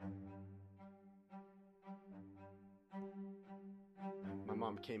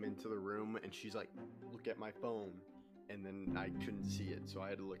mom came into the room and she's like, "Look at my phone," and then I couldn't see it, so I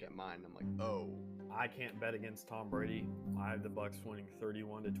had to look at mine. I'm like, "Oh." I can't bet against Tom Brady. I have the Bucks winning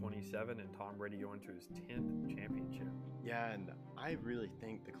 31-27, and Tom Brady going to his 10th championship. Yeah, and I really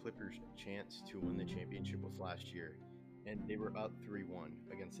think the Clippers' chance to win the championship was last year, and they were up 3-1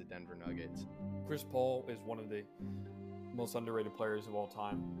 against the Denver Nuggets. Chris Paul is one of the most underrated players of all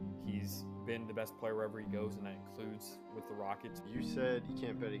time. He's been the best player wherever he goes, and that includes with the Rockets. You said you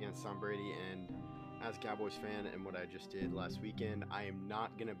can't bet against Tom Brady, and as a Cowboys fan and what I just did last weekend, I am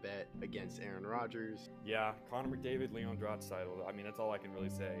not going to bet against Aaron Rodgers. Yeah, Connor McDavid, Leon Draisaitl. I mean, that's all I can really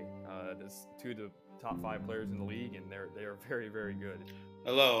say. There's two of the top 5 players in the league, and they are very, very good.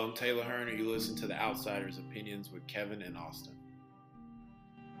 Hello, I'm Taylor Hearn, and you listen to The Outsiders' Opinions with Kevin and Austin.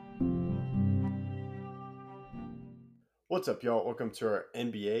 What's up, y'all? Welcome to our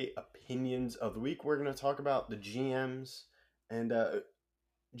NBA Opinions of the Week. We're going to talk about the GMs and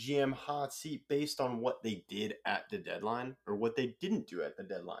GM hot seat based on what they did at the deadline or what they didn't do at the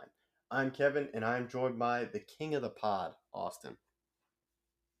deadline. I'm Kevin, and I'm joined by the king of the pod, Austin.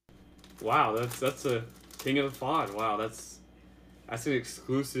 Wow, that's a king of the pod. Wow, that's an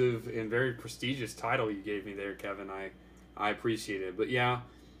exclusive and very prestigious title you gave me there, Kevin. I appreciate it. But yeah,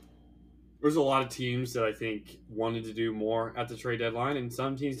 there's a lot of teams that I think wanted to do more at the trade deadline, and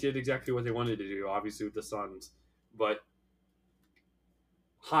some teams did exactly what they wanted to do, obviously with the Suns. But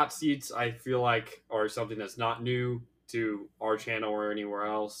hot seats, I feel like, are something that's not new to our channel or anywhere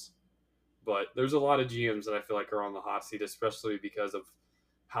else. But there's a lot of GMs that I feel like are on the hot seat, especially because of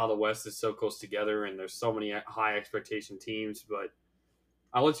how the West is so close together and there's so many high expectation teams. But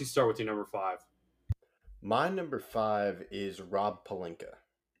I'll let you start with your number 5. My number 5 is Rob Pelinka.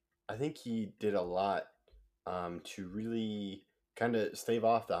 I think he did a lot to really kind of stave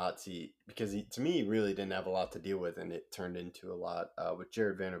off the hot seat because to me, he really didn't have a lot to deal with, and it turned into a lot with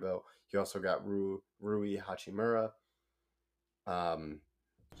Jared Vanderbilt. He also got Rui Hachimura.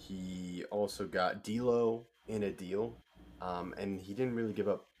 He also got D'Lo in a deal, and he didn't really give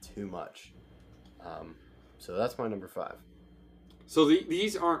up too much. So that's my number 5. So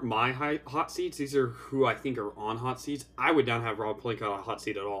these aren't my hot seats. These are who I think are on hot seats. I would not have Rob Pelinka on a hot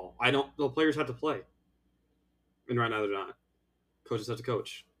seat at all. The players have to play. And right now they're not. Coaches have to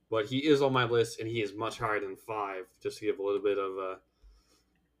coach. But he is on my list, and he is much higher than 5, just to give a little bit of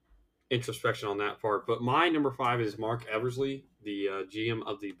introspection on that part. But my number 5 is Mark Eversley, the GM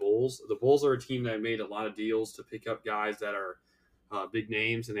of the Bulls. The Bulls are a team that made a lot of deals to pick up guys that are big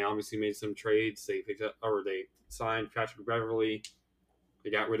names, and they obviously made some trades. They signed Patrick Beverley. They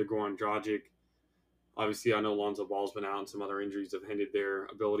got rid of Goran Dragic. Obviously, I know Lonzo Ball's been out and some other injuries have hindered their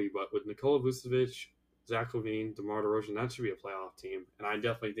ability. But with Nikola Vucevic, Zach LaVine, DeMar DeRozan, that should be a playoff team. And I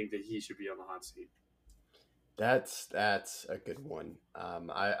definitely think that he should be on the hot seat. That's a good one.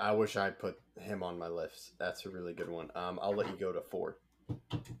 I wish I put him on my list. That's a really good one. I'll let you go to 4.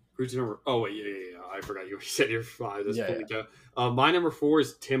 Who's your number? Oh, wait, yeah. I forgot you said your 5. That's Yeah. My number 4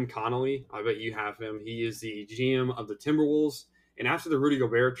 is Tim Connolly. I bet you have him. He is the GM of the Timberwolves. And after the Rudy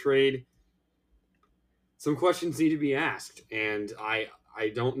Gobert trade, some questions need to be asked. And I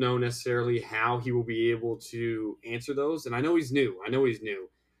don't know necessarily how he will be able to answer those. And I know he's new.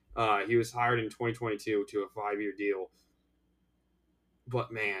 He was hired in 2022 to a 5-year deal.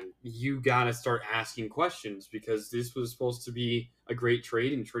 But, man, you got to start asking questions because this was supposed to be a great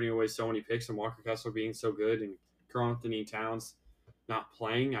trade and trading away so many picks and Walker Kessler being so good and Karl Anthony Towns not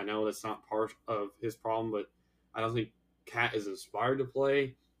playing. I know that's not part of his problem, but I don't think Cat is inspired to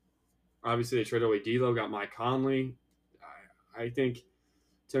play. Obviously, they traded away D'Lo, got Mike Conley. I think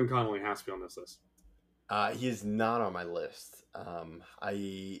Tim Connolly has to be on this list. He is not on my list.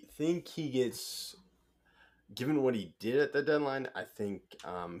 I think he gets, given what he did at the deadline, I think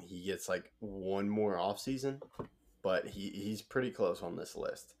he gets like one more offseason, but he's pretty close on this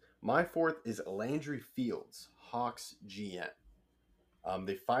list. My 4th is Landry Fields, Hawks GM.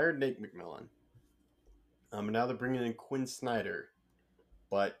 They fired Nate McMillan. And now they're bringing in Quinn Snyder.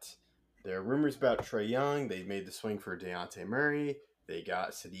 But there are rumors about Trae Young. They made the swing for Dejounte Murray. They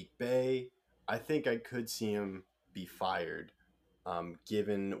got Sadiq Bey. I think I could see him be fired,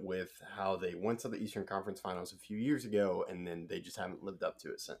 given with how they went to the Eastern Conference Finals a few years ago, and then they just haven't lived up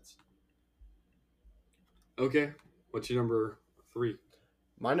to it since. Okay. What's your number 3?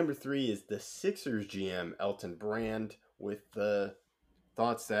 My number 3 is the Sixers GM, Elton Brand, with the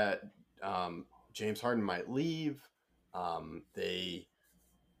thoughts that James Harden might leave. They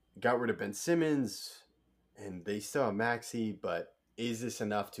got rid of Ben Simmons, and they still have Maxey, but is this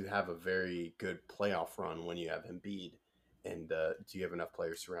enough to have a very good playoff run when you have Embiid? And do you have enough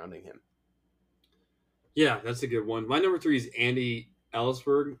players surrounding him? Yeah, that's a good one. My number 3 is Andy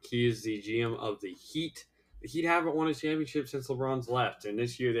Ellisberg. He is the GM of the Heat. The Heat haven't won a championship since LeBron's left, and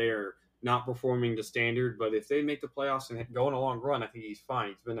this year they are not performing to standard. But if they make the playoffs and go on a long run, I think he's fine.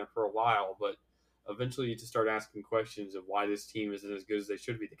 He's been there for a while, but eventually you just start asking questions of why this team isn't as good as they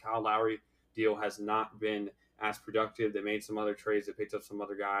should be. The Kyle Lowry deal has not been as productive. They made some other trades. They picked up some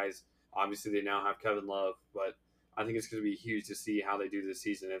other guys. Obviously, they now have Kevin Love, but I think it's going to be huge to see how they do this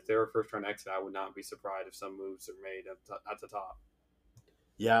season. If they're a first-round exit, I would not be surprised if some moves are made at the top.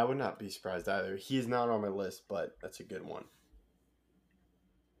 Yeah, I would not be surprised either. He is not on my list, but that's a good one.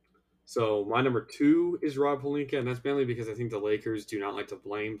 So my number 2 is Rob Pelinka, and that's mainly because I think the Lakers do not like to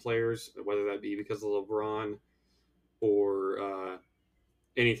blame players, whether that be because of LeBron or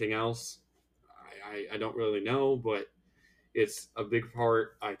anything else. I don't really know, but it's a big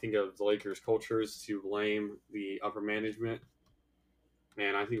part, I think, of the Lakers' cultures to blame the upper management.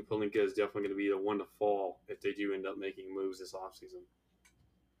 And I think Pelinka is definitely going to be the one to fall if they do end up making moves this offseason.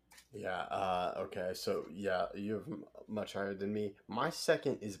 Yeah, okay. So, yeah, you have much higher than me. My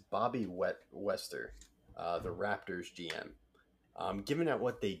second is Bobby Wester, the Raptors GM. Given at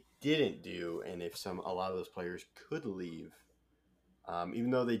what they didn't do, and if a lot of those players could leave,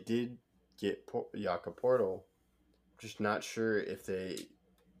 even though they did get Jakob Portal, just not sure if they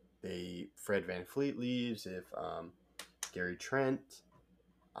Fred VanVleet leaves, if Gary Trent.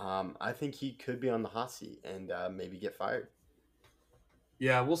 I think he could be on the hot seat and maybe get fired.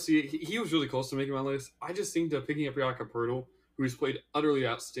 Yeah, we'll see. He was really close to making my list. I just think that picking up Jakob Poeltl, who's played utterly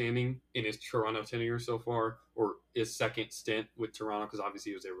outstanding in his Toronto tenure so far, or his second stint with Toronto, because obviously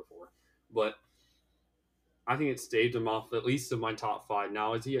he was there before. But I think it staved him off at least of my top 5.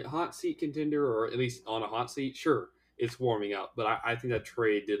 Now, is he a hot seat contender, or at least on a hot seat? Sure, it's warming up. But I think that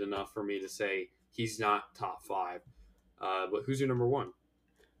trade did enough for me to say he's not top 5. But who's your number 1?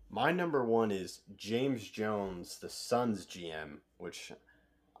 My number 1 is James Jones, the Suns GM, which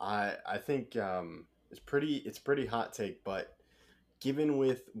I think it's pretty hot take, but given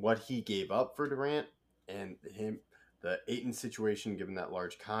with what he gave up for Durant and the Ayton situation, given that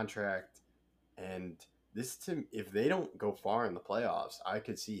large contract, and if they don't go far in the playoffs, I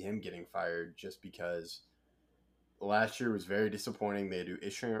could see him getting fired just because last year was very disappointing. They had to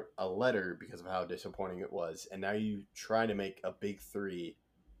issue a letter because of how disappointing it was, and now you try to make a big 3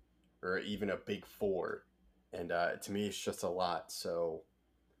 or even a big 4, and to me it's just a lot. So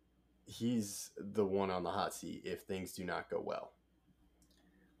he's the one on the hot seat if things do not go well.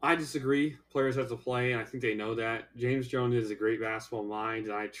 I disagree. Players have to play, and I think they know that. James Jones is a great basketball mind,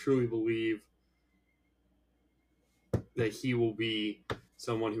 and I truly believe that he will be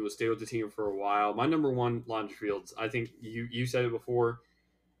someone who will stay with the team for a while. My number 1, Lonnie Fields. I think you said it before.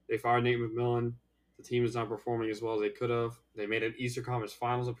 They fired Nate McMillan. The team is not performing as well as they could have. They made an Eastern Conference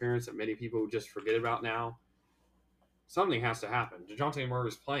Finals appearance that many people just forget about now. Something has to happen. DeJounte Murray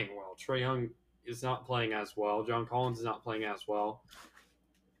is playing well. Trae Young is not playing as well. John Collins is not playing as well.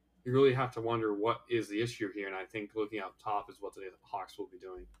 You really have to wonder what is the issue here, and I think looking up top is what the Hawks will be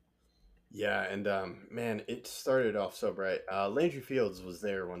doing. Yeah, and man, it started off so bright. Landry Fields was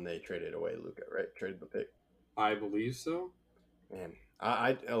there when they traded away Luka, right? Traded the pick. I believe so. Man,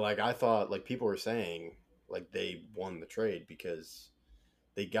 I thought like people were saying like they won the trade because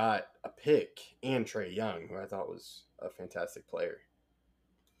they got a pick and Trae Young, who I thought was a fantastic player.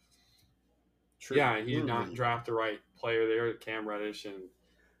 True. Yeah, he did not draft the right player there, Cam Reddish, and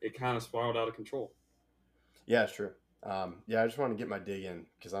it kind of spiraled out of control. Yeah, it's true. Yeah, I just want to get my dig in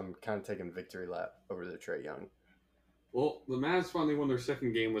because I'm kind of taking victory lap over the Trae Young. Well, the Mavs finally won their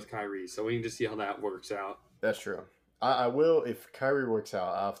second game with Kyrie, so we need to see how that works out. That's true. I will, if Kyrie works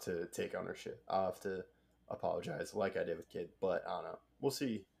out, I'll have to take ownership. I'll have to apologize like I did with Kidd, but I don't know. We'll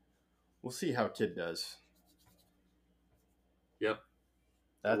see. We'll see how Kidd does. Yep.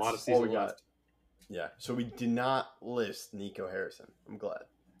 That's a lot of season all we left. got. Yeah. So we did not list Nico Harrison. I'm glad.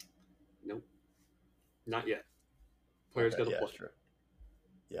 Nope. Not yet. Players got to play. That's true.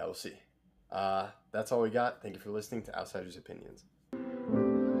 Yeah, we'll see. That's all we got. Thank you for listening to Outsiders Opinions.